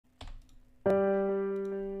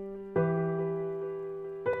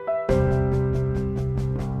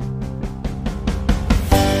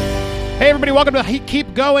everybody, welcome to the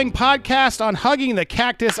Keep Going podcast on Hugging the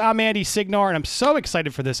Cactus. I'm Andy Signar, and I'm so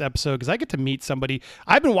excited for this episode because I get to meet somebody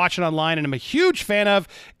I've been watching online and I'm a huge fan of.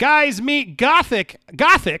 Guys, meet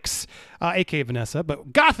Gothix, aka Vanessa,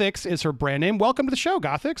 but Gothix is her brand name. Welcome to the show,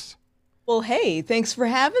 Gothix. Well, hey, thanks for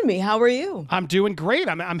having me. How are you? I'm doing great.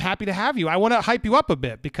 I'm happy to have you. I want to hype you up a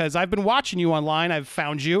bit because I've been watching you online. I've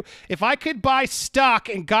found you. If I could buy stock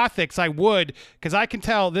in Gothix, I would, because I can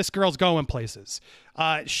tell this girl's going places.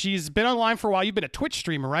 She's been online for a while. You've been a Twitch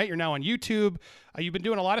streamer, right? You're now on YouTube. You've been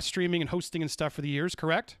doing a lot of streaming and hosting and stuff for the years,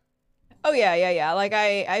 correct? Oh, yeah. Like,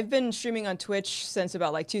 I've been streaming on Twitch since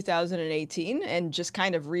about, 2018 and just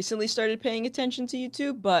kind of recently started paying attention to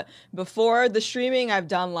YouTube. But before the streaming, I've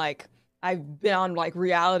been on,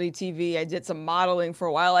 reality TV. I did some modeling for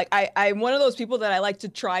a while. I'm one of those people that I like to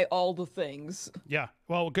try all the things. Yeah.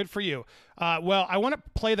 Well, good for you. Well, I want to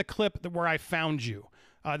play the clip where I found you.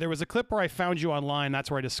 There was a clip where I found you online.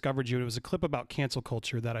 That's where I discovered you. It was a clip about cancel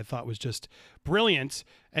culture that I thought was just brilliant.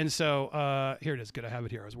 And so here it is. Good. I have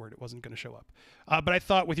it here. I was worried it wasn't going to show up. But I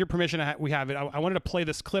thought with your permission, we have it. I wanted to play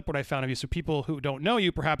this clip what I found of you so people who don't know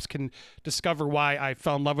you perhaps can discover why I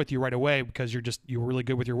fell in love with you right away because you were really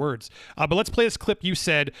good with your words. But let's play this clip. You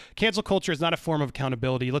said, cancel culture is not a form of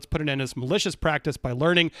accountability. Let's put an end to this malicious practice by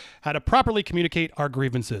learning how to properly communicate our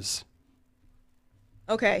grievances.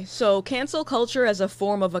 Okay, so cancel culture as a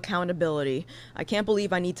form of accountability. I can't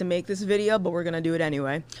believe I need to make this video, but we're gonna do it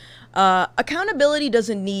anyway. Accountability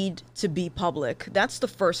doesn't need to be public. That's the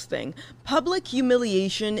first thing. Public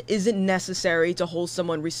humiliation isn't necessary to hold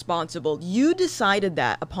someone responsible. You decided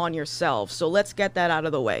that upon yourself, so let's get that out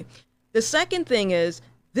of the way. The second thing is,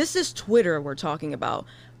 this is Twitter we're talking about.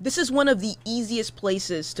 This is one of the easiest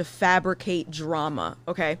places to fabricate drama,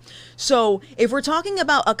 okay? So if we're talking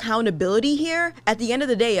about accountability here, at the end of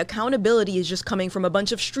the day, accountability is just coming from a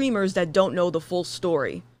bunch of streamers that don't know the full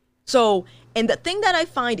story. So, and the thing that I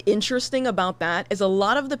find interesting about that is a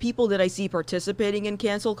lot of the people that I see participating in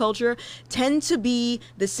cancel culture tend to be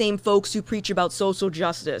the same folks who preach about social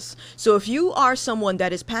justice. So if you are someone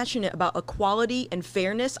that is passionate about equality and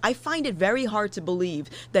fairness, I find it very hard to believe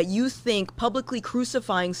that you think publicly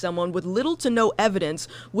crucifying someone with little to no evidence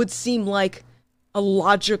would seem like a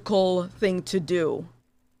logical thing to do.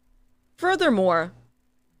 Furthermore,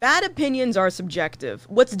 bad opinions are subjective.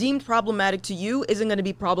 What's deemed problematic to you isn't going to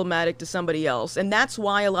be problematic to somebody else. And that's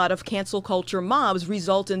why a lot of cancel culture mobs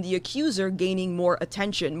result in the accuser gaining more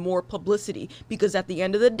attention, more publicity. Because at the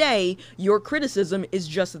end of the day, your criticism is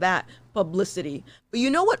just that, publicity. But you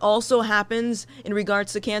know what also happens in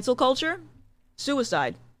regards to cancel culture?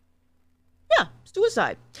 Suicide. Yeah,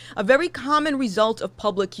 suicide. A very common result of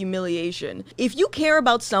public humiliation. If you care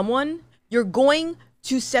about someone, you're going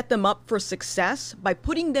to set them up for success by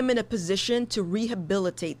putting them in a position to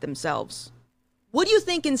rehabilitate themselves. What do you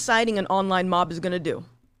think inciting an online mob is going to do?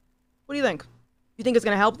 What do you think? You think it's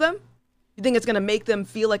going to help them? You think it's going to make them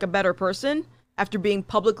feel like a better person after being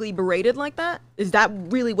publicly berated like that? Is that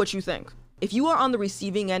really what you think? If you are on the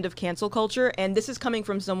receiving end of cancel culture, and this is coming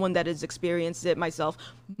from someone that has experienced it myself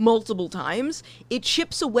multiple times, it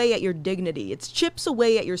chips away at your dignity. It chips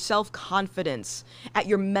away at your self-confidence, at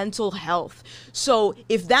your mental health. So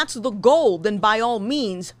if that's the goal, then by all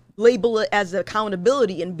means, label it as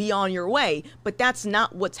accountability and be on your way. But that's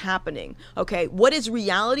not what's happening, okay? What is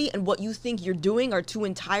reality and what you think you're doing are two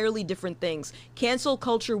entirely different things. Cancel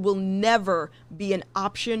culture will never be an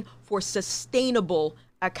option for sustainable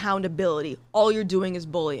accountability. All you're doing is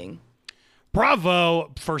bullying.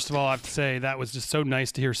 Bravo. First of all, I have to say that was just so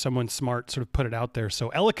nice to hear someone smart sort of put it out there so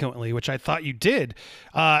eloquently, which I thought you did.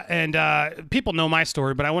 And people know my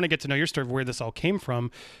story, but I want to get to know your story of where this all came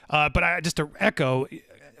from. But just to echo,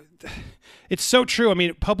 it's so true. I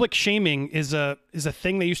mean, public shaming is a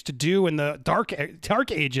thing they used to do in the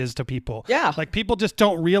dark ages to people. Yeah. Like people just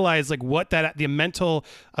don't realize what the mental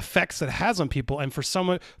effects that it has on people. And for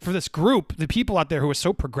this group, the people out there who are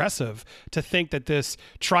so progressive to think that this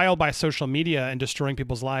trial by social media and destroying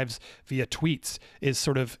people's lives via tweets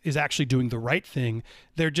is actually doing the right thing.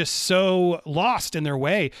 They're just so lost in their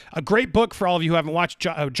way. A great book for all of you who haven't watched,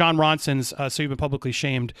 Jon Ronson's So You've Been Publicly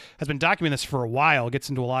Shamed, has been documenting this for a while. Gets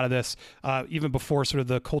into a lot of this even before sort of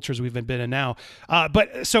the cultures we've been in now.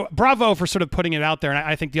 But so bravo for sort of putting it out there. And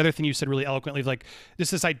I think the other thing you said really eloquently,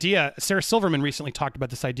 this idea, Sarah Silverman recently talked about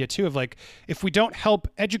this idea too, of if we don't help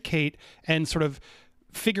educate and sort of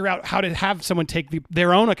figure out how to have someone take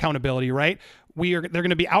their own accountability, right? They're going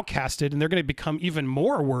to be outcasted and they're going to become even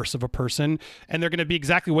more worse of a person. And they're going to be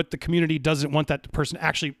exactly what the community doesn't want that person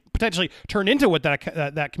actually potentially turn into what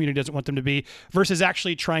that community doesn't want them to be, versus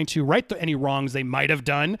actually trying to right any wrongs they might have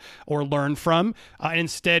done or learn from. And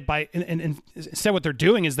instead, instead, what they're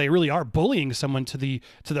doing is they really are bullying someone to the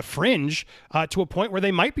fringe, to a point where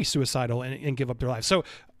they might be suicidal and give up their lives. So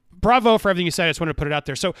bravo for everything you said. I just wanted to put it out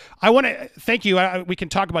there. So I want to thank you. We can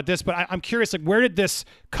talk about this, but I'm curious, like, where did this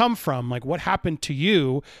come from? Like, what happened to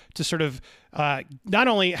you to sort of not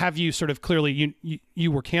only have you sort of clearly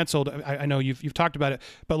you were canceled. I know you've talked about it,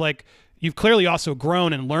 but like, you've clearly also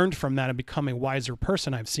grown and learned from that and become a wiser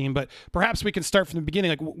person, I've seen. But perhaps we can start from the beginning.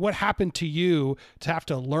 Like, what happened to you to have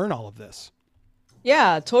to learn all of this?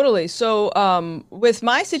 Yeah, totally. So, with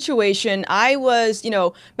my situation, I was,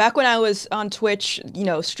 back when I was on Twitch,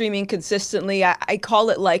 streaming consistently, I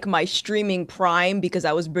call it like my streaming prime because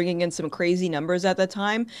I was bringing in some crazy numbers at the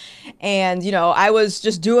time. And, I was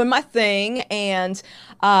just doing my thing. And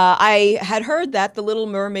I had heard that The Little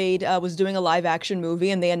Mermaid was doing a live action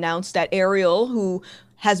movie, and they announced that Ariel, who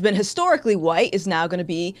has been historically white, is now going to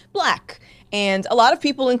be black. And a lot of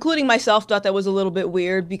people, including myself, thought that was a little bit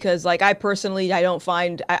weird because, like, I personally, I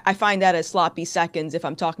find that as sloppy seconds if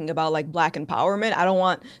I'm talking about, like, black empowerment. I don't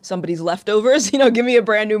want somebody's leftovers, give me a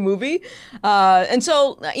brand new movie. And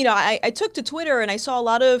so, I took to Twitter and I saw a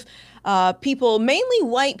lot of people, mainly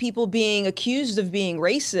white people, being accused of being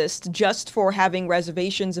racist just for having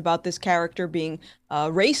reservations about this character being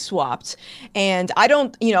race swapped. And I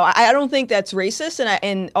don't think that's racist.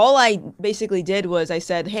 And all I basically did was I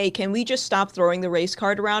said, hey, can we just stop throwing the race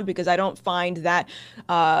card around? Because I don't find that,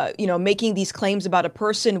 making these claims about a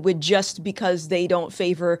person with just because they don't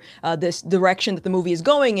favor this direction that the movie is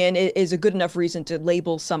going in is a good enough reason to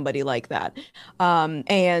label somebody like that.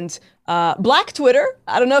 Black Twitter,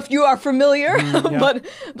 I don't know if you are familiar, yeah. But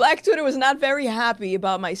Black Twitter was not very happy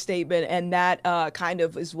about my statement, and that kind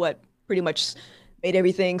of is what pretty much made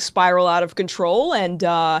everything spiral out of control. And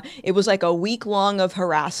it was like a week long of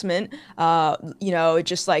harassment.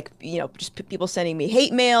 Just people sending me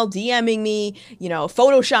hate mail, DMing me,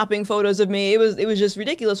 photoshopping photos of me. It was just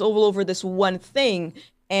ridiculous all over this one thing.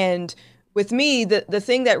 And with me, the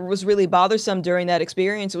thing that was really bothersome during that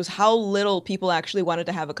experience was how little people actually wanted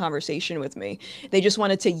to have a conversation with me. They just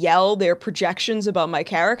wanted to yell their projections about my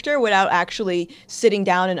character without actually sitting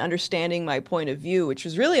down and understanding my point of view, which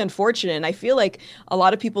was really unfortunate. And I feel like a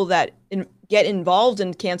lot of people that get involved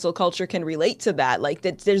in cancel culture can relate to that. Like,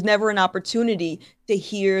 that there's never an opportunity to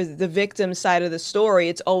hear the victim side of the story.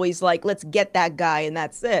 It's always like, let's get that guy and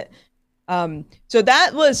that's it. So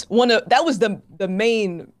that was the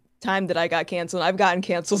main time that I got canceled. I've gotten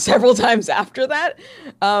canceled several times after that.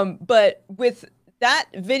 But with that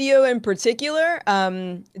video in particular,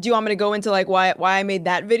 do you want me to go into like why I made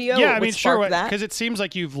that video? Yeah, I mean, sure, because it seems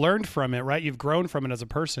like you've learned from it, right? You've grown from it as a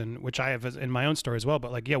person, which I have in my own story as well.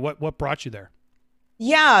 But like, yeah, what brought you there?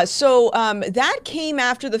 Yeah, so that came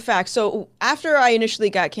after the fact. So after I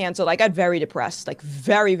initially got canceled, I got very depressed, like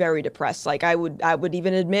very, very depressed. Like I would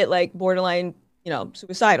even admit like borderline,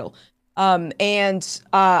 suicidal.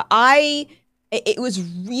 It was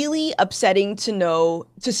really upsetting to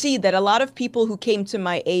see that a lot of people who came to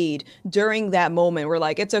my aid during that moment were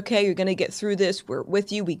like, it's okay, you're going to get through this. We're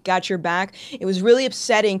with you. We got your back. It was really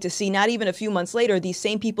upsetting to see not even a few months later, these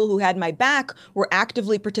same people who had my back were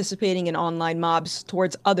actively participating in online mobs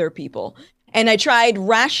towards other people. And I tried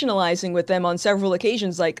rationalizing with them on several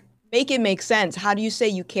occasions, like, make it make sense. How do you say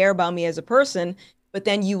you care about me as a person, but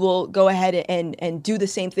then you will go ahead and do the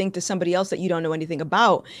same thing to somebody else that you don't know anything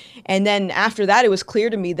about? And then after that, it was clear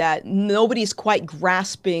to me that nobody's quite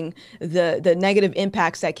grasping the negative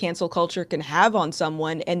impacts that cancel culture can have on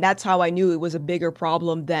someone. And that's how I knew it was a bigger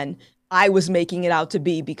problem than I was making it out to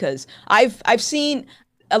be, because I've seen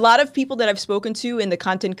a lot of people that I've spoken to in the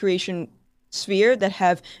content creation sphere that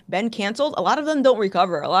have been canceled. A lot of them don't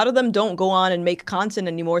recover. A lot of them don't go on and make content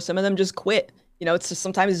anymore. Some of them just quit. It's just,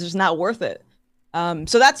 sometimes it's just not worth it.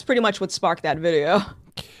 So that's pretty much what sparked that video.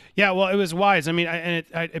 Yeah, well, it was wise. I mean,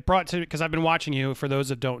 it brought to, because I've been watching you. For those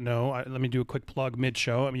that don't know, let me do a quick plug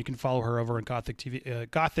mid-show. I mean, you can follow her over on Gothic TV,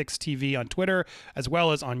 Gothics TV on Twitter, as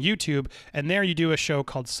well as on YouTube. And there you do a show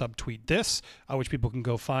called Subtweet This, which people can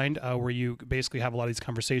go find, where you basically have a lot of these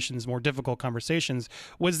conversations, more difficult conversations.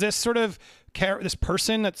 Was this sort of this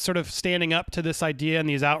person that's sort of standing up to this idea and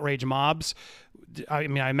these outrage mobs? I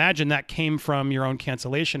mean, I imagine that came from your own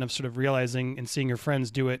cancellation of sort of realizing and seeing your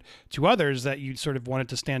friends do it to others, that you sort of wanted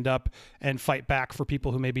to stand up and fight back for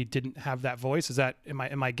people who maybe didn't have that voice. Is that, am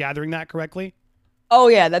I gathering that correctly? Oh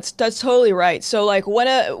yeah, that's totally right. So like one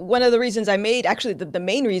of the reasons I made, actually the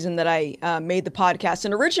main reason that I made the podcast,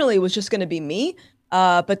 and originally it was just going to be me.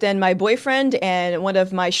 But then my boyfriend and one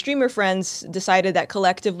of my streamer friends decided that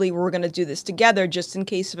collectively we were going to do this together just in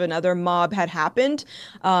case if another mob had happened.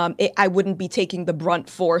 I wouldn't be taking the brunt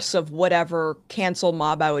force of whatever cancel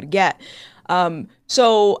mob I would get.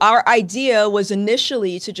 So our idea was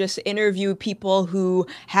initially to just interview people who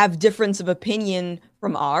have difference of opinion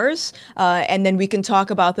from ours, and then we can talk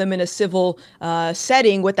about them in a civil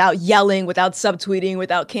setting without yelling, without subtweeting,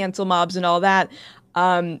 without cancel mobs and all that.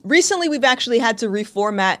 Recently, we've actually had to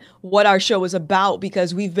reformat what our show is about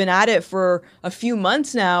because we've been at it for a few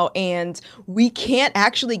months now, and we can't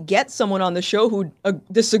actually get someone on the show who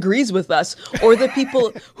disagrees with us, or the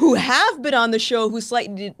people who have been on the show who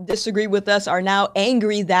slightly disagree with us are now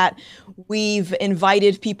angry that we've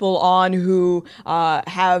invited people on who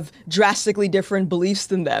have drastically different beliefs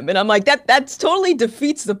than them. And I'm like, that's totally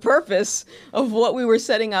defeats the purpose of what we were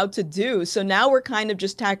setting out to do. So now we're kind of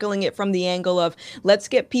just tackling it from the angle of let's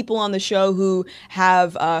get people on the show who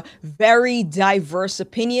have very diverse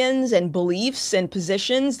opinions and beliefs and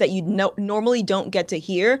positions that you normally don't get to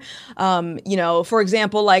hear. For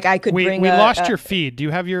example, like I could bring. We lost your feed. Do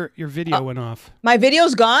you have your video went off? My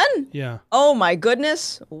video's gone? Yeah. Oh my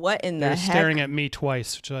goodness! What in the heck? Staring at me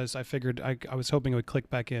twice, which I figured I was hoping it would click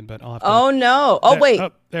back in, but I'll have to. Oh no! Oh wait.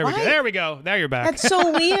 There we go. There we go. Now you're back. That's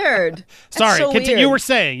so weird. Sorry. So Continue. weird. You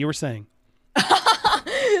were saying.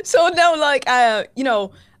 So no, like I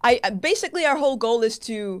basically our whole goal is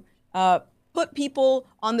to put people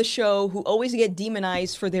on the show who always get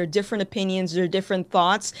demonized for their different opinions, their different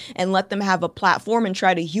thoughts, and let them have a platform and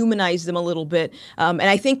try to humanize them a little bit. And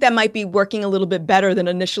I think that might be working a little bit better than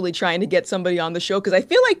initially trying to get somebody on the show, because I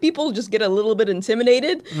feel like people just get a little bit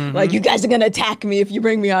intimidated. Mm-hmm. Like, you guys are going to attack me if you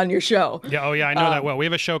bring me on your show. Yeah. Oh, yeah. I know that well. We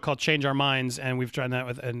have a show called Change Our Minds, and we've tried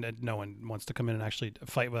that and no one wants to come in and actually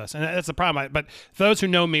fight with us. And that's the problem. But those who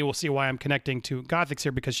know me will see why I'm connecting to Gothix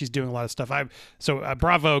here, because she's doing a lot of stuff. So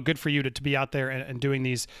bravo. Good for you to be out there and doing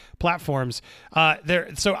these platforms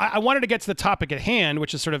so I wanted to get to the topic at hand,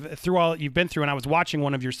 which is sort of through all you've been through. And I was watching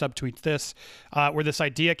one of your subtweets where this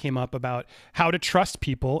idea came up about how to trust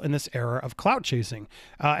people in this era of clout chasing.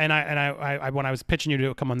 And I when I was pitching you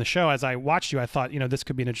to come on the show, as I watched you, I thought, this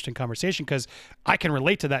could be an interesting conversation because I can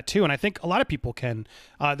relate to that too. And I think a lot of people can.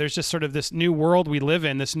 There's just sort of this new world we live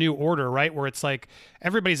in, this new order, right? Where it's like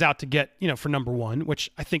everybody's out to get, for number one,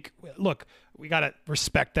 which I think, look, we got to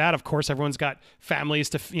respect that. Of course, everyone's got families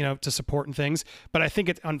to support and things. But I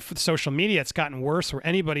think on social media, it's gotten worse where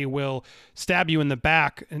anybody will stab you in the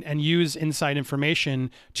back and use inside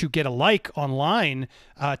information to get a like online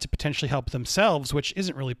to potentially help themselves, which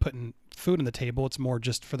isn't really putting food on the table. It's more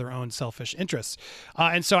just for their own selfish interests.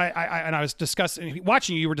 And so I was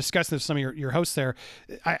watching you were discussing with some of your hosts there.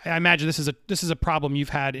 I imagine this is a problem you've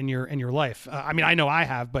had in your life. I mean, I know I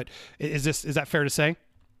have, but is that fair to say?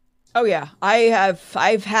 Oh yeah,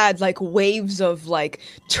 I've had like waves of like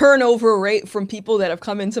turnover rate from people that have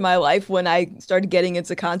come into my life when I started getting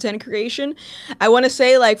into content creation. I want to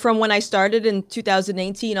say, like, from when I started in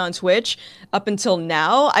 2018 on Twitch up until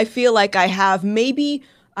now, I feel like I have maybe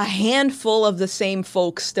a handful of the same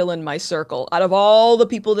folks still in my circle. Out of all the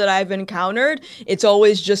people that I've encountered, it's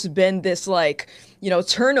always just been this like,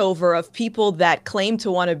 turnover of people that claim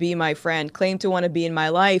to want to be my friend, claim to want to be in my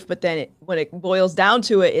life, but then when it boils down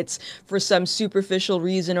to it, it's for some superficial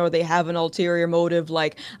reason, or they have an ulterior motive,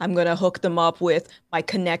 like I'm going to hook them up with my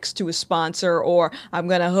connects to a sponsor, or I'm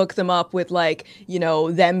going to hook them up with like,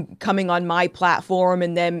 them coming on my platform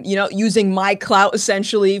and them, using my clout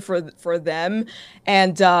essentially for them.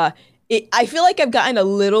 And I feel like I've gotten a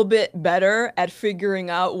little bit better at figuring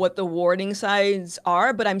out what the warning signs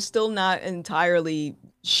are, but I'm still not entirely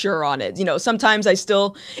sure on it. Sometimes it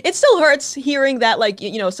still hurts hearing that, like,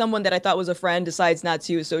 someone that I thought was a friend decides not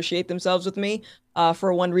to associate themselves with me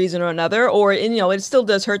for one reason or another. Or, it still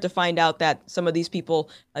does hurt to find out that some of these people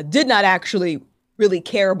did not actually really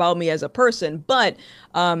care about me as a person. But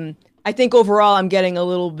I think overall I'm getting a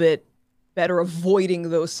little bit better avoiding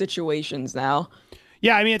those situations now.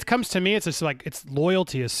 Yeah, I mean, it comes to me, it's just like,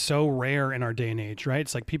 loyalty is so rare in our day and age, right?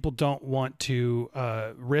 It's like people don't want to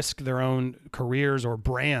risk their own careers or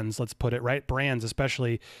brands, let's put it, right? Brands,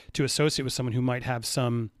 especially, to associate with someone who might have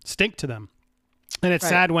some stink to them. And it's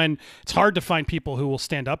sad when it's hard to find people who will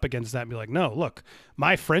stand up against that and be like, no, look,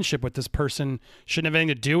 my friendship with this person shouldn't have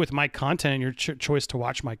anything to do with my content and your choice to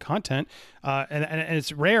watch my content. And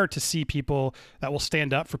it's rare to see people that will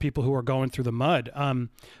stand up for people who are going through the mud.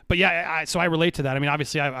 But yeah, so I relate to that. I mean,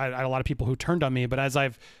 obviously I had a lot of people who turned on me, but as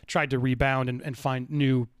I've tried to rebound and find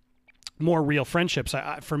new, more real friendships,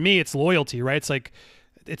 for me, it's loyalty, right? It's like,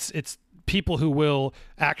 it's people who will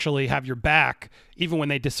actually have your back even when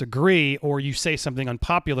they disagree, or you say something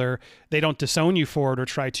unpopular. They don't disown you for it or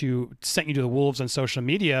try to send you to the wolves on social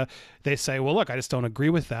media. They say, well, look, I just don't agree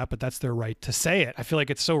with that, but that's their right to say it. I feel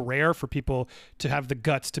like it's so rare for people to have the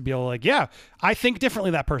guts to be able to, like, yeah, I think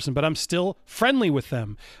differently that person, but I'm still friendly with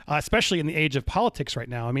them, especially in the age of politics right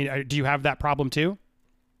now. I mean, do you have that problem too?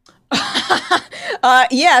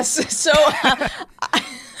 Yes. So,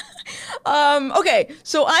 okay.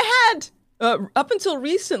 So I had, up until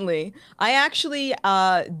recently, I actually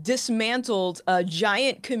dismantled a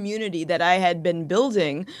giant community that I had been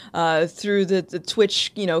building through the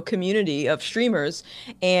Twitch, community of streamers,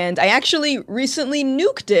 and I actually recently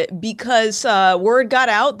nuked it because word got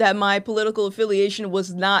out that my political affiliation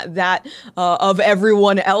was not that of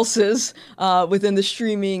everyone else's within the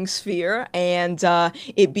streaming sphere, and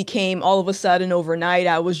it became all of a sudden overnight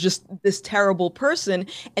I was just this terrible person,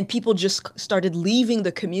 and people just started leaving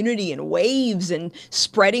the community in waves and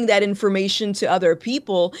spreading that information to other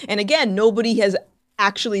people. And again, nobody has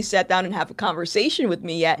actually sat down and have a conversation with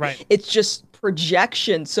me yet. Right. It's just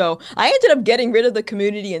projection. So I ended up getting rid of the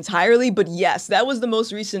community entirely. But yes, that was the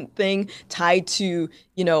most recent thing tied to,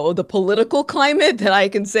 the political climate that I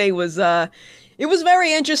can say was, it was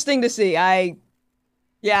very interesting to see.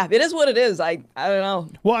 Yeah, it is what it is. I don't know.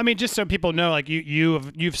 Well, I mean, just so people know, like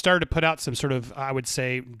you've started to put out some sort of, I would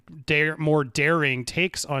say, more daring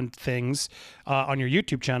takes on things on your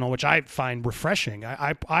YouTube channel, which I find refreshing.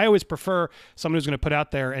 I always prefer someone who's going to put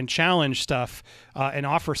out there and challenge stuff and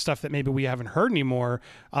offer stuff that maybe we haven't heard anymore.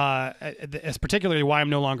 As particularly why I'm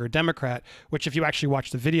no longer a Democrat, which if you actually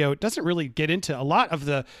watch the video, it doesn't really get into a lot of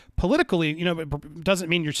the politically, it doesn't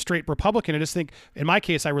mean you're straight Republican. I just think in my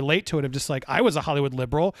case, I relate to it of just like, I was a Hollywood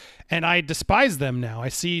liberal and I despise them now. I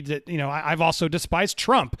see that, I've also despised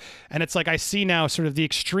Trump, and it's like, I see now sort of the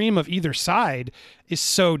extreme of either side is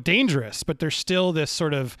so dangerous, but there's still this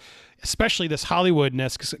sort of, especially this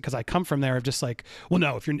Hollywoodness, because I come from there of just like, well,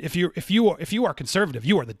 no, if you are conservative,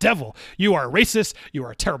 you are the devil, you are a racist, you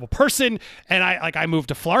are a terrible person. And I moved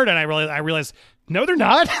to Florida and I realized no, they're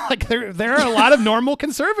not. Like there are a lot of normal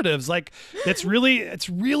conservatives. Like it's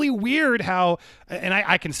really weird how, and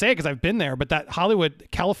I can say it because I've been there, but that Hollywood,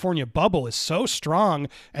 California bubble is so strong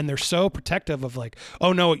and they're so protective of like,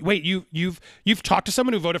 oh no, wait, you've talked to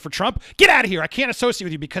someone who voted for Trump? Get out of here. I can't associate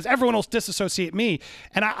with you because everyone will disassociate me.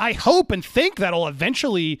 And I hope and think that'll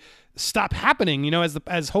eventually stop happening,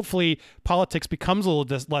 as hopefully politics becomes a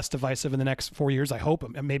little less divisive in the next 4 years. I hope,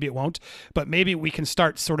 and maybe it won't, but maybe we can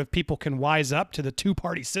start sort of, people can wise up to the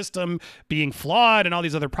two-party system being flawed and all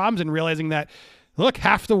these other problems, and realizing that, look,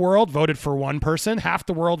 half the world voted for one person, half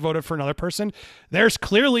the world voted for another person. There's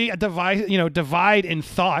clearly a divide in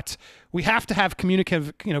thought. We have to have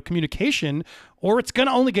communication, or it's going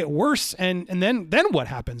to only get worse. And then what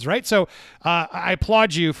happens, right? So I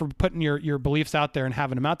applaud you for putting your beliefs out there and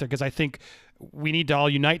having them out there, because I think we need to all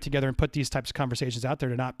unite together and put these types of conversations out there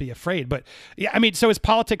to not be afraid. But yeah, I mean, so is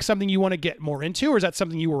politics something you want to get more into, or is that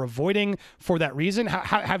something you were avoiding for that reason?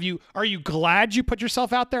 Are you glad you put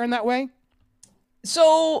yourself out there in that way?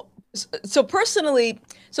 So personally,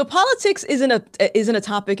 politics isn't a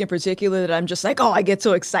topic in particular that I'm just like, oh, I get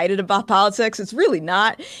so excited about politics. It's really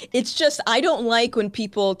not. It's just, I don't like when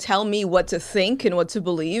people tell me what to think and what to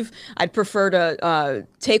believe. I'd prefer to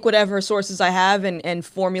take whatever sources I have and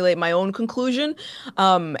formulate my own conclusion.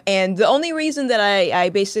 And the only reason that I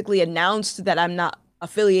basically announced that I'm not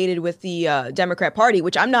affiliated with the Democrat Party,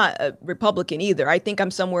 which I'm not a Republican either. I think I'm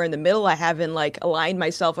somewhere in the middle. I haven't aligned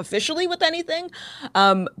myself officially with anything.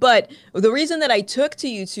 But the reason that I took to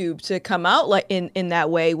YouTube to come out in that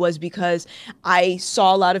way was because I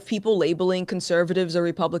saw a lot of people labeling conservatives or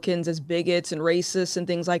Republicans as bigots and racists and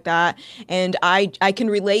things like that. And I can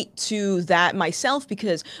relate to that myself,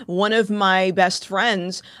 because one of my best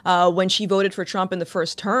friends, when she voted for Trump in the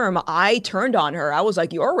first term, I turned on her. I was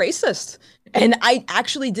like, you're a racist. And I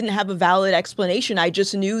actually didn't have a valid explanation. I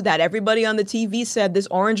just knew that everybody on the TV said this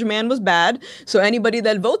orange man was bad. So anybody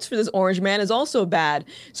that votes for this orange man is also bad.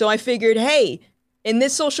 So I figured, hey, in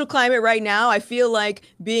this social climate right now, I feel like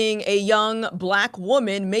being a young Black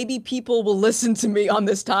woman, maybe people will listen to me on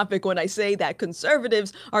this topic when I say that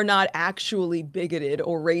conservatives are not actually bigoted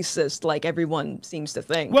or racist like everyone seems to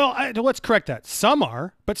think. Well, let's correct that. Some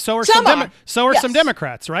are, but so are yes. some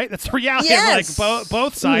Democrats, right? That's the reality. Yes. Like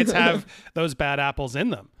both sides have those bad apples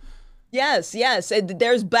in them. Yes, yes. And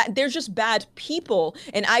there's just bad people,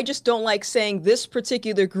 and I just don't like saying this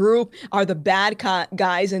particular group are the bad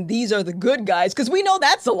guys and these are the good guys because we know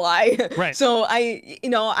that's a lie. Right. So I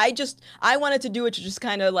wanted to do it to just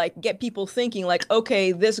kind of like get people thinking like,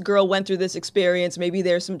 okay, this girl went through this experience. Maybe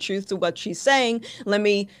there's some truth to what she's saying. Let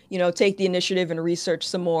me, take the initiative and research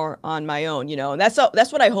some more on my own, And that's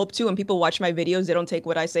what I hope to. When people watch my videos, they don't take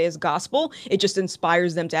what I say as gospel. It just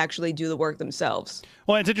inspires them to actually do the work themselves.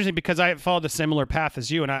 Well, it's interesting because I followed a similar path as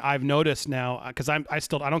you, and I've noticed now because I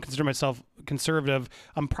don't consider myself conservative.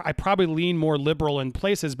 I probably lean more liberal in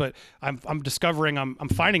places, but I'm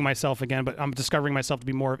finding myself again, but I'm discovering myself to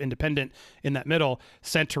be more independent in that middle,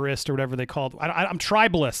 centrist or whatever they call it. I'm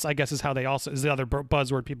tribalist, I guess is how they also is the other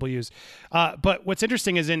buzzword people use. But what's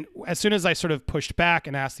interesting is as soon as I sort of pushed back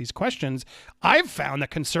and asked these questions, I've found that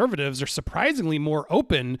conservatives are surprisingly more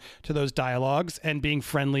open to those dialogues and being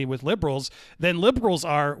friendly with liberals than liberals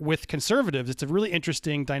are with conservatives. It's a really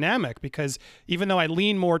interesting dynamic because even though I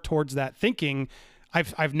lean more towards that thinking,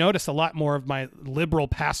 I've noticed a lot more of my liberal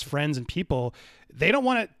past friends and people, they don't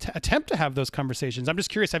want to attempt to have those conversations. I'm just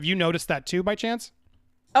curious, have you noticed that too by chance?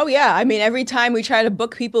 Oh yeah, I mean every time we try to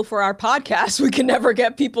book people for our podcast, we can never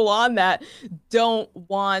get people on that don't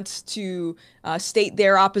want to state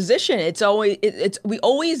their opposition. We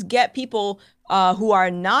always get people who are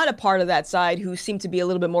not a part of that side who seem to be a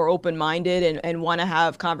little bit more open-minded and want to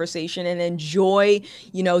have conversation and enjoy,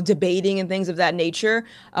 debating and things of that nature.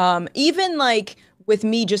 Even like with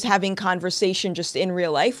me just having conversation just in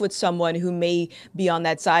real life with someone who may be on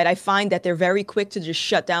that side, I find that they're very quick to just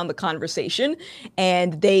shut down the conversation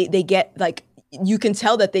and they get like you can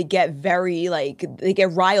tell that they get very like they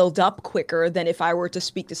get riled up quicker than if I were to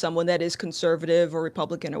speak to someone that is conservative or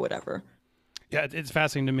Republican or whatever. Yeah, it's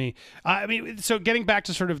fascinating to me. I mean, so getting back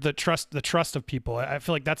to sort of the trust of people, I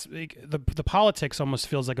feel like that's the politics almost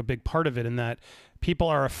feels like a big part of it in that people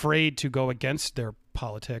are afraid to go against their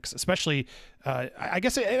politics, especially, I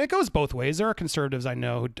guess it goes both ways. There are conservatives I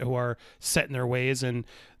know who are set in their ways and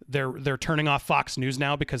they're turning off Fox News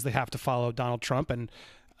now because they have to follow Donald Trump, and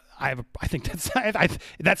I think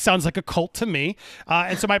that sounds like a cult to me.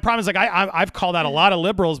 And so my problem is like I've called out a lot of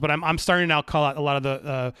liberals, but I'm starting to now call out a lot of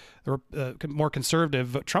the more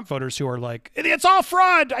conservative Trump voters who are like, it's all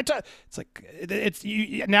fraud. It's like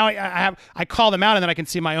now I call them out, and then I can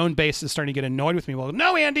see my own base is starting to get annoyed with me. Well,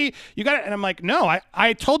 no, Andy, you got it. And I'm like, no,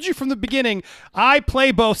 I told you from the beginning, I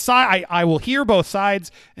play both sides. I will hear both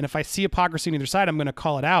sides, and if I see hypocrisy on either side, I'm going to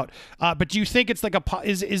call it out. But do you think it's like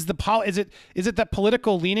is it that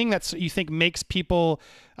political leaning that you think makes people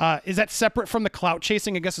is that separate from the clout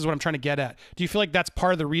chasing, I guess is what I'm trying to get at? Do you feel like that's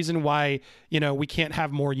part of the reason why we can't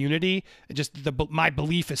have more unity? Just my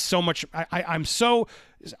belief is so much I'm so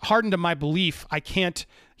hardened to my belief I can't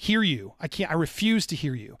hear you. I refuse to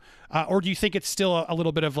hear you. Or do you think it's still a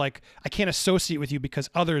little bit of like I can't associate with you because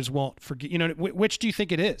others won't forget? Which do you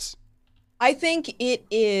think it is? I think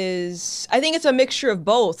it's a mixture of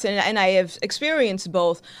both, and I have experienced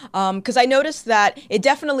both. Because I noticed that it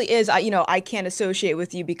definitely is. I can't associate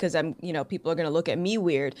with you because people are going to look at me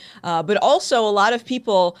weird. But also a lot of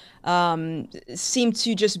people seem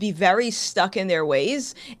to just be very stuck in their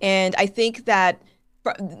ways, and I think that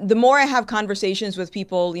the more I have conversations with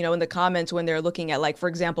people, in the comments when they're looking at, like, for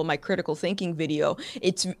example, my critical thinking video,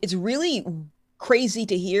 it's really crazy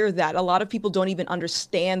to hear that a lot of people don't even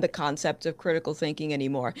understand the concept of critical thinking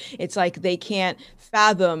anymore. It's like they can't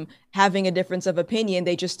fathom having a difference of opinion.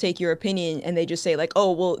 They just take your opinion and they just say like,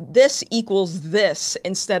 oh, well, this equals this,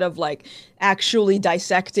 instead of like actually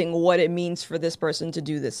dissecting what it means for this person to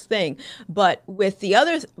do this thing. But with the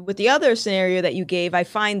other scenario that you gave, I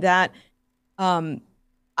find that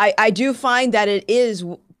I do find that it is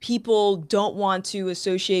people don't want to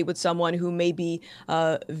associate with someone who may be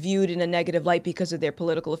viewed in a negative light because of their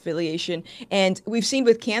political affiliation. And we've seen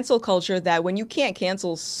with cancel culture that when you can't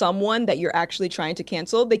cancel someone that you're actually trying to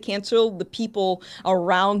cancel, they cancel the people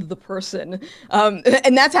around the person.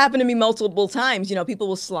 And that's happened to me multiple times. People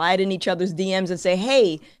will slide in each other's DMs and say,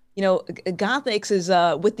 hey, Gothics is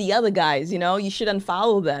with the other guys, you should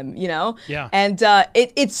unfollow them, Yeah. And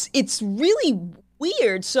it's really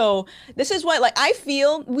weird. So this is why, like, I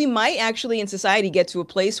feel we might actually in society get to a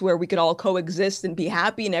place where we could all coexist and be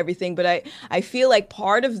happy and everything. But I feel like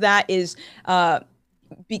part of that is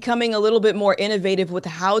becoming a little bit more innovative with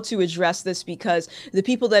how to address this, because the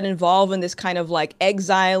people that involve in this kind of like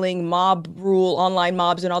exiling mob rule, online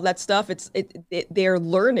mobs and all that stuff, they're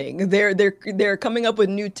learning. They're coming up with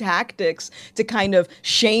new tactics to kind of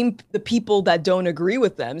shame the people that don't agree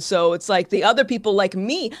with them. So it's like the other people like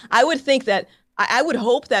me, I would think that I would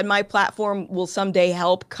hope that my platform will someday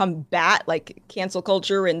help combat like cancel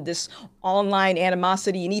culture and this online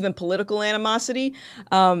animosity and even political animosity.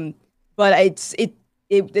 But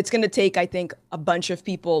it's going to take, I think, a bunch of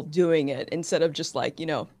people doing it instead of just like,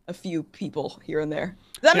 a few people here and there.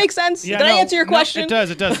 Does that make sense? Yeah, Did I answer your question? It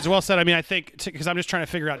does. It does. It's well said. I mean, I think because I'm just trying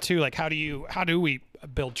to figure out too, like how do we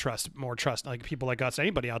build more trust, like people like us,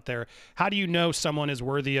 anybody out there? How do you know someone is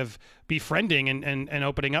worthy of befriending and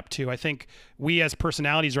opening up to? I think we as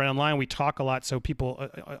personalities right online, we talk a lot, so people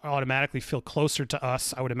automatically feel closer to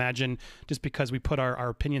us, I would imagine, just because we put our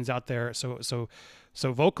opinions out there so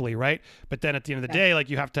vocally, right? But then at the end of the day, like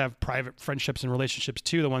you have to have private friendships and relationships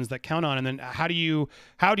too, the ones that count on. And then how have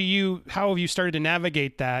you started to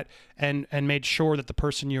navigate that and made sure that the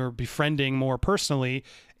person you're befriending more personally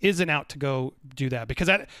isn't out to go do that? Because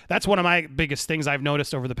that's one of my biggest things I've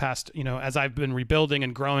noticed over the past, as I've been rebuilding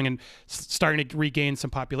and growing and starting to regain some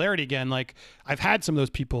popularity again. Like I've had some of those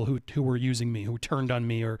people who were using me, who turned on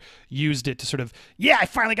me or used it to sort of, I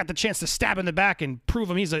finally got the chance to stab him in the back and prove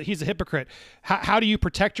him he's a hypocrite. How do you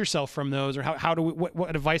protect yourself from those, or what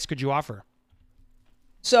advice could you offer?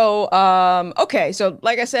 So, okay. So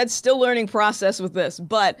like I said, still learning process with this,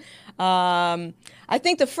 but, I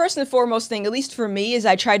think the first and foremost thing, at least for me, is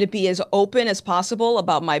I try to be as open as possible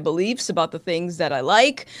about my beliefs, about the things that I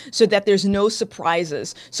like, so that there's no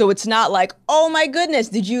surprises. So it's not like, oh my goodness,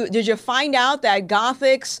 did you find out that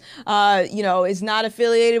Gothics, is not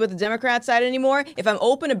affiliated with the Democrat side anymore? If I'm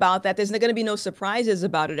open about that, there's going to be no surprises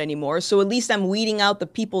about it anymore. So at least I'm weeding out the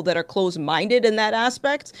people that are closed-minded in that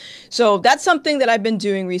aspect. So that's something that I've been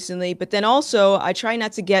doing recently. But then also, I try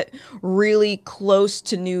not to get really close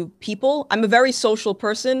to new people. I'm a very social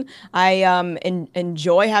person. I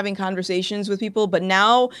enjoy having conversations with people, but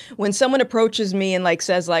now when someone approaches me and like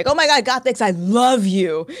says like, "Oh my God, Gothics, I love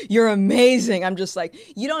you. You're amazing." I'm just like,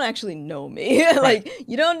 you don't actually know me. Like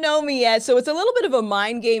you don't know me yet. So it's a little bit of a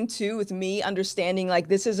mind game too with me understanding like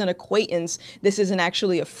this is an acquaintance. This isn't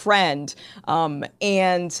actually a friend.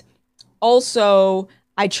 And also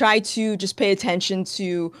I try to just pay attention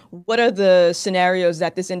to what are the scenarios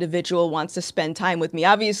that this individual wants to spend time with me.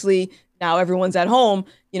 Obviously, now everyone's at home,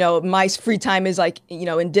 my free time is like,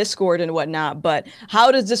 in Discord and whatnot. But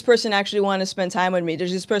how does this person actually want to spend time with me?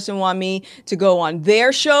 Does this person want me to go on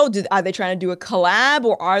their show? Are they trying to do a collab,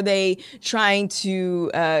 or are they trying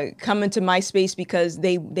to come into my space because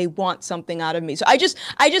they want something out of me? So I just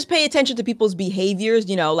pay attention to people's behaviors,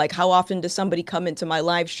 like how often does somebody come into my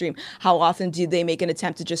live stream? How often do they make an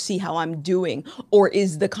attempt to just see how I'm doing? Or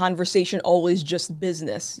is the conversation always just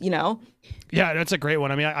business, Yeah, that's a great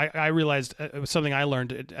one. I mean, I realized it was something I learned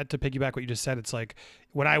to piggyback what you just said. It's like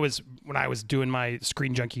when I was doing my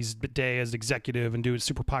Screen Junkies day as executive and doing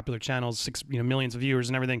super popular channels, millions of viewers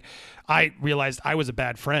and everything, I realized I was a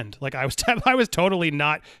bad friend. Like I was totally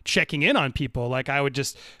not checking in on people. Like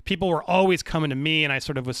people were always coming to me, and I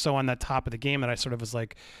sort of was so on that top of the game that I sort of was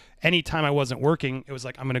like, anytime I wasn't working, it was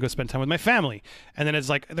like, I'm going to go spend time with my family. And then it's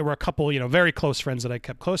like, there were a couple, very close friends that I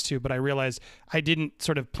kept close to, but I realized I didn't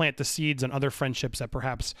sort of plant the seeds on other friendships that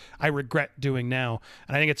perhaps I regret doing now.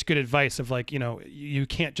 And I think it's good advice of like, you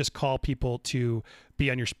can't just call people to be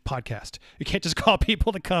on your podcast. You can't just call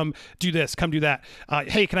people to come do this, come do that.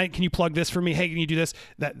 Hey, can you plug this for me? Hey, can you do this?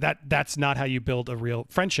 That's not how you build a real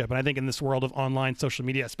friendship. And I think in this world of online social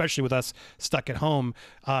media, especially with us stuck at home,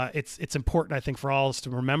 it's important, I think, for all of us to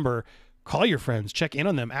remember, call your friends, check in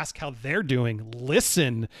on them, ask how they're doing,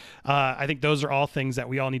 listen. I think those are all things that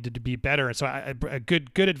we all need to be better. And so a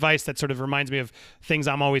good advice that sort of reminds me of things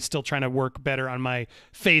I'm always still trying to work better on my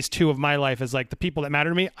phase 2 of my life is like the people that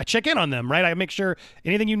matter to me, I check in on them, right? I make sure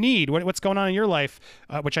anything you need, what's going on in your life,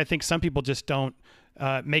 which I think some people just don't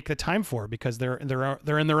make the time for because they're in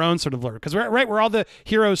their own sort of lure. Because we're all the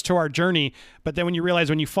heroes to our journey, but then when you realize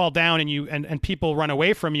when you fall down and people run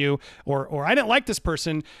away from you, or I didn't like this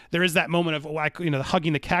person, there is that moment of the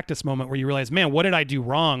hugging the cactus moment where you realize, man, what did I do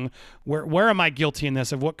wrong? Where am I guilty in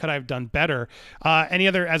this? Of what could I have done better? Any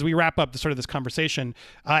other, as we wrap up this conversation,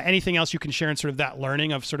 anything else you can share in sort of that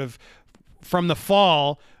learning of sort of from the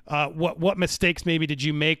fall, what mistakes maybe did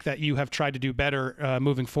you make that you have tried to do better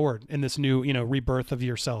moving forward in this new, rebirth of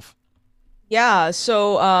yourself? Yeah.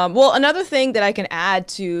 So, well, another thing that I can add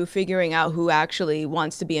to figuring out who actually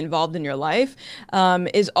wants to be involved in your life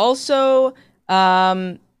is also,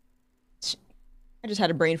 I just had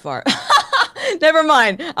a brain fart. Never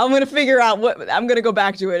mind. I'm gonna figure out what I'm gonna go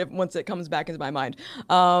back to it once it comes back into my mind.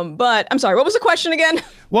 But I'm sorry. What was the question again?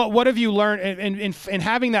 Well, what have you learned in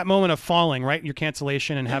having that moment of falling, right? Your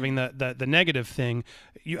cancellation and having the negative thing.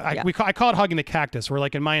 I call it hugging the cactus. Where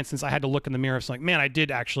like in my instance, I had to look in the mirror. It's like, man,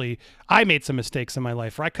 I made some mistakes in my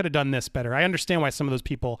life, or I could have done this better. I understand why some of those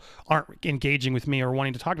people aren't engaging with me or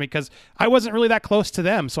wanting to talk to me because I wasn't really that close to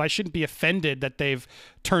them. So I shouldn't be offended that they've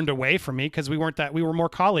turned away from me because we were more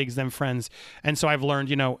colleagues than friends. And so I've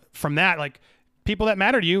learned, from that, like people that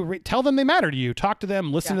matter to you, tell them they matter to you, talk to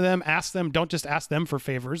them, listen to them, ask them. Don't just ask them for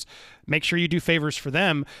favors. Make sure you do favors for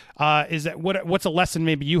them. What's a lesson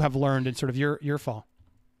maybe you have learned in sort of your fall?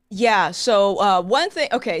 Yeah, so one thing,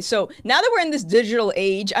 okay, so now that we're in this digital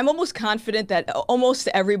age, I'm almost confident that almost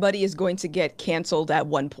everybody is going to get canceled at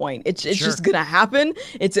one point. It's Sure. just gonna happen.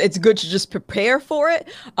 It's good to just prepare for it.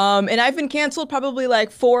 And I've been canceled probably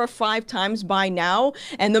like 4 or 5 times by now.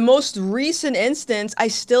 And the most recent instance, I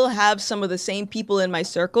still have some of the same people in my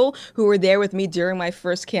circle who were there with me during my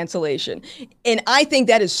first cancellation. And I think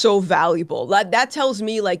that is so valuable. That tells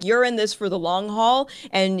me like you're in this for the long haul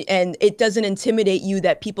and it doesn't intimidate you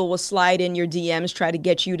that people will slide in your DMs, try to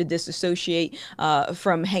get you to disassociate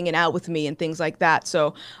from hanging out with me and things like that.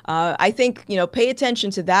 So I think, pay attention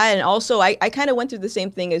to that. And also, I kind of went through the same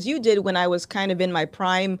thing as you did when I was kind of in my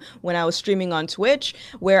prime when I was streaming on Twitch,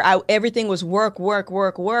 where everything was work, work,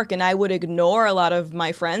 work, work. And I would ignore a lot of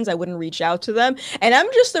my friends. I wouldn't reach out to them. And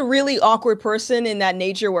I'm just a really awkward person in that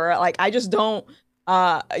nature where like I just don't,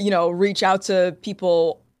 reach out to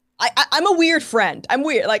people. I'm a weird friend. I'm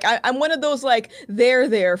weird. Like I'm one of those like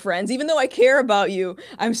they're friends. Even though I care about you,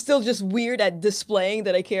 I'm still just weird at displaying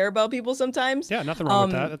that I care about people sometimes. Yeah, nothing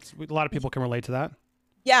wrong with that. A lot of people can relate to that.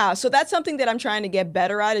 Yeah, so that's something that I'm trying to get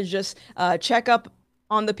better at is just check up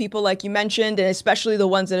on the people like you mentioned, and especially the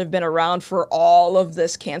ones that have been around for all of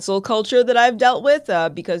this cancel culture that I've dealt with,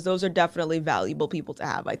 because those are definitely valuable people to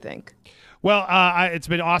have, I think. Well, it's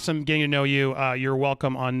been awesome getting to know you. You're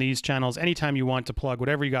welcome on these channels anytime you want to plug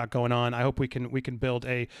whatever you got going on. I hope we can build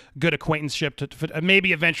a good acquaintanceship, to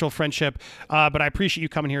maybe eventual friendship. But I appreciate you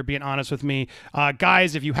coming here, being honest with me,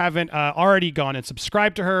 guys. If you haven't already gone and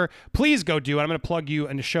subscribed to her, please go do it. I'm going to plug you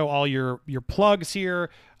and to show all your plugs here.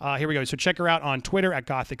 Here we go. So check her out on Twitter at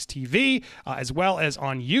Gothics TV, as well as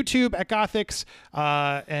on YouTube at Gothics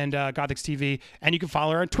and Gothics TV. And you can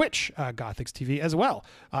follow her on Twitch, Gothics TV as well.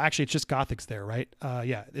 Actually, it's just Gothics there, right?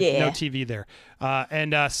 Yeah. No TV there.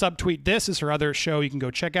 And Subtweet This is her other show you can go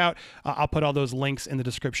check out. I'll put all those links in the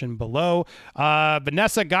description below.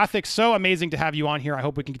 Vanessa Gothics, so amazing to have you on here. I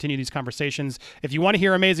hope we can continue these conversations. If you want to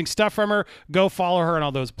hear amazing stuff from her, go follow her on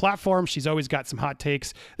all those platforms. She's always got some hot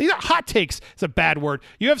takes. These are hot takes. It's a bad word.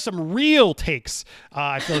 You have some real takes.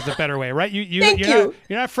 I feel is a better way, right? You're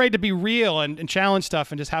not afraid to be real and challenge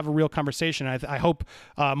stuff and just have a real conversation. I hope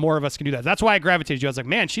more of us can do that. That's why I gravitated to you. I was like,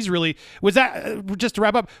 man, she's really. Was that just to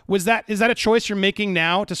wrap up? Is that a choice you're making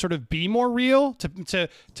now to sort of be more real, to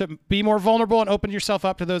be more vulnerable and open yourself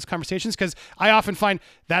up to those conversations? Because I often find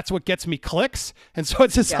that's what gets me clicks, and so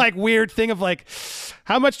it's this like weird thing of like,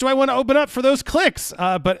 how much do I want to open up for those clicks?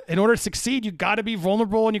 But in order to succeed, you got to be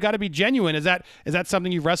vulnerable and you got to be genuine. Is that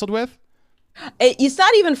something you've wrestled with? It's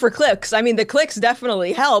not even for clicks. I mean, the clicks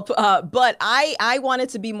definitely help, but I wanted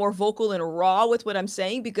to be more vocal and raw with what I'm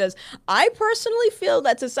saying because I personally feel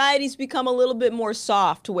that society's become a little bit more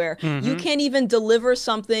soft where you can't even deliver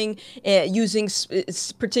something using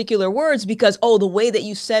particular words because, the way that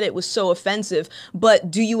you said it was so offensive.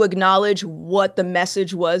 But do you acknowledge what the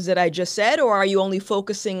message was that I just said, or are you only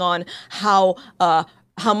focusing on how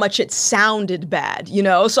much it sounded bad,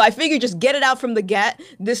 So I figured just get it out from the get.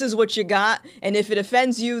 This is what you got, and if it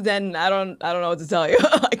offends you, then I don't know what to tell you.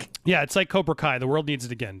 Yeah, it's like Cobra Kai. The world needs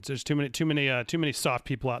it again. There's too many soft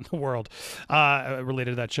people out in the world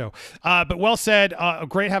related to that show. But well said.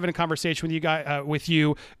 Great having a conversation with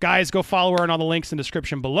you guys. Go follow her on all the links in the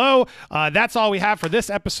description below. That's all we have for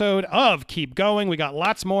this episode of Keep Going. We got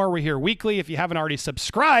lots more. We're here weekly. If you haven't already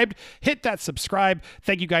subscribed, hit that subscribe.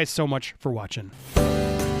 Thank you guys so much for watching.